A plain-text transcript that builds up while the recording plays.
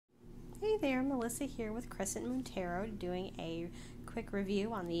there, Melissa here with Crescent Moon Tarot, doing a quick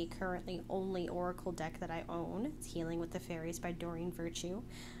review on the currently only Oracle deck that I own. It's Healing with the Fairies by Doreen Virtue.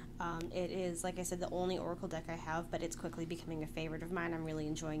 It is, like I said, the only Oracle deck I have, but it's quickly becoming a favorite of mine. I'm really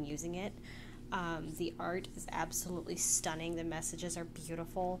enjoying using it. The art is absolutely stunning. The messages are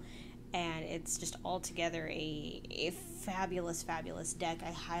beautiful, and it's just altogether a fabulous, fabulous deck.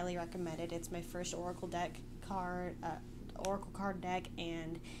 I highly recommend it. It's my first Oracle card deck,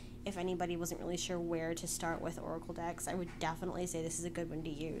 and if anybody wasn't really sure where to start with Oracle decks, I would definitely say this is a good one to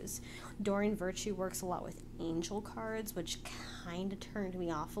use. Doreen Virtue works a lot with angel cards, which kind of turned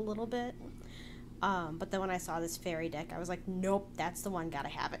me off a little bit. But then when I saw this fairy deck, I was like, nope, that's the one, gotta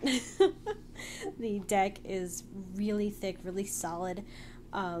have it. The deck is really thick, really solid.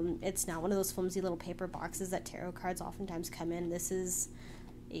 It's not one of those flimsy little paper boxes that tarot cards oftentimes come in. This is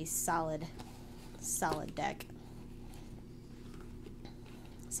a solid deck.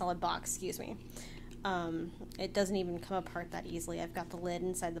 Solid box, excuse me. It doesn't even come apart that easily. I've got the lid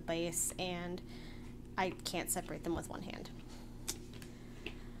inside the base, and I can't separate them with one hand.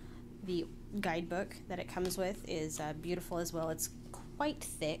 The guidebook that it comes with is beautiful as well. It's quite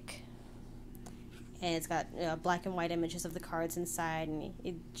thick, and it's got black and white images of the cards inside, and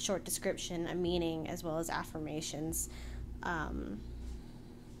a short description, a meaning, as well as affirmations,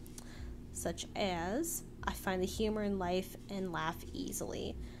 such as, I find the humor in life and laugh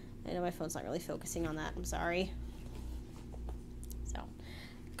easily. I know my phone's not really focusing on that, I'm sorry. So,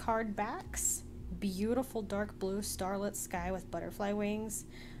 card backs, beautiful dark blue starlit sky with butterfly wings.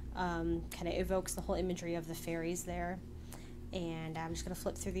 Kind of evokes the whole imagery of the fairies there. And I'm just going to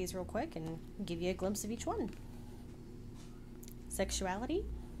flip through these real quick and give you a glimpse of each one. Sexuality.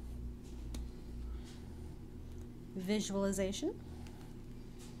 Visualization.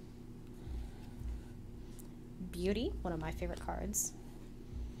 Beauty, one of my favorite cards.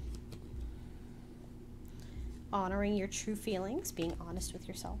 Honoring your true feelings, being honest with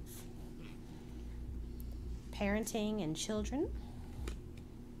yourself. Parenting and children.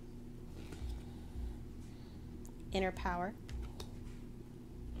 Inner power.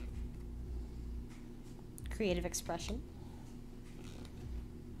 Creative expression.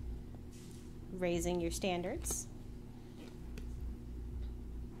 Raising your standards.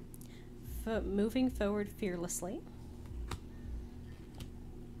 Moving forward fearlessly.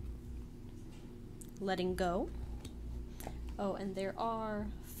 Letting go. Oh, and there are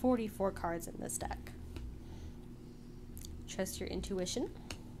 44 cards in this deck. Trust your intuition.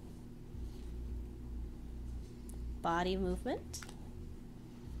 Body movement.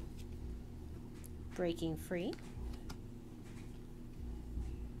 Breaking free.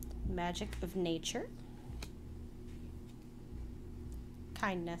 Magic of nature.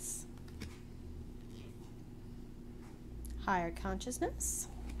 Kindness. Higher consciousness.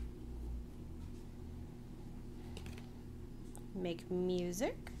 Make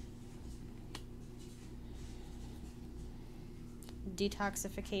music.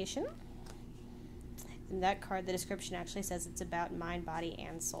 Detoxification. And that card, the description actually says it's about mind, body,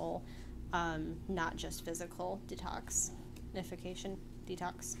 and soul, not just physical detoxification.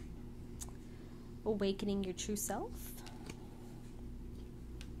 Detox. Awakening your true self.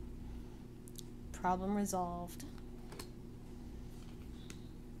 Problem resolved.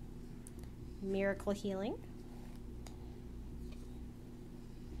 Miracle healing.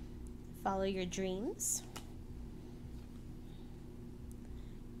 Follow your dreams.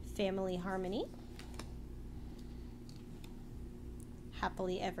 Family harmony.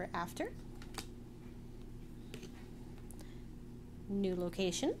 Happily ever after. New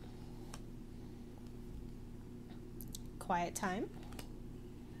location. Quiet time.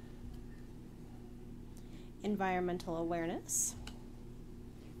 Environmental awareness.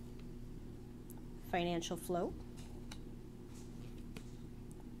 Financial flow.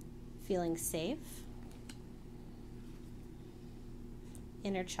 Feeling safe.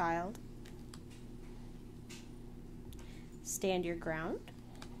 Inner child. Stand your ground.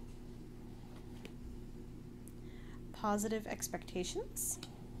 Positive expectations.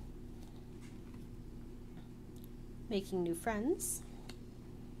 Making new friends.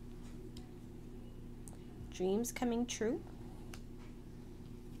 Dreams coming true.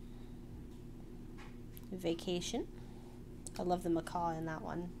 Vacation. I love the macaw in that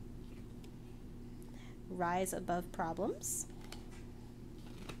one. Rise above problems.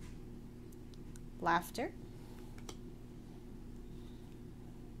 Laughter.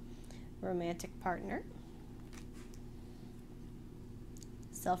 Romantic partner.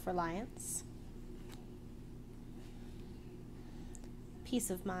 Self-reliance. Peace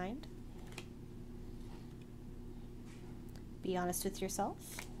of mind. Be honest with yourself.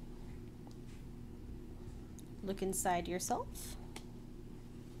 Look inside yourself.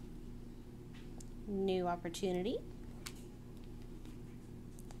 New opportunity.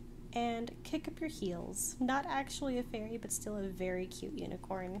 And kick up your heels. Not actually a fairy, but still a very cute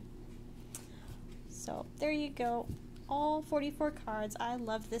unicorn. So there you go. All 44 cards. I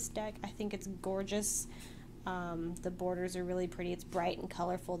love this deck. I think it's gorgeous. The borders are really pretty. It's bright and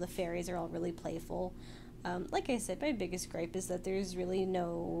colorful. The fairies are all really playful. Like I said, my biggest gripe is that there's really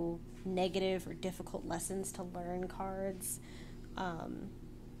no negative or difficult lessons to learn cards.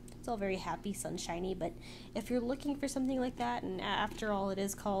 It's all very happy, sunshiny, but if you're looking for something like that, and after all, it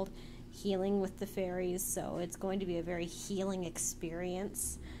is called Healing with the Fairies, so it's going to be a very healing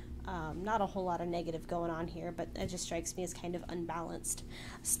experience. Not a whole lot of negative going on here, but it just strikes me as kind of unbalanced.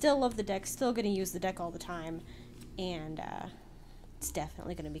 Still love the deck, still going to use the deck all the time, and it's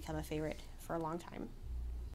definitely going to become a favorite for a long time.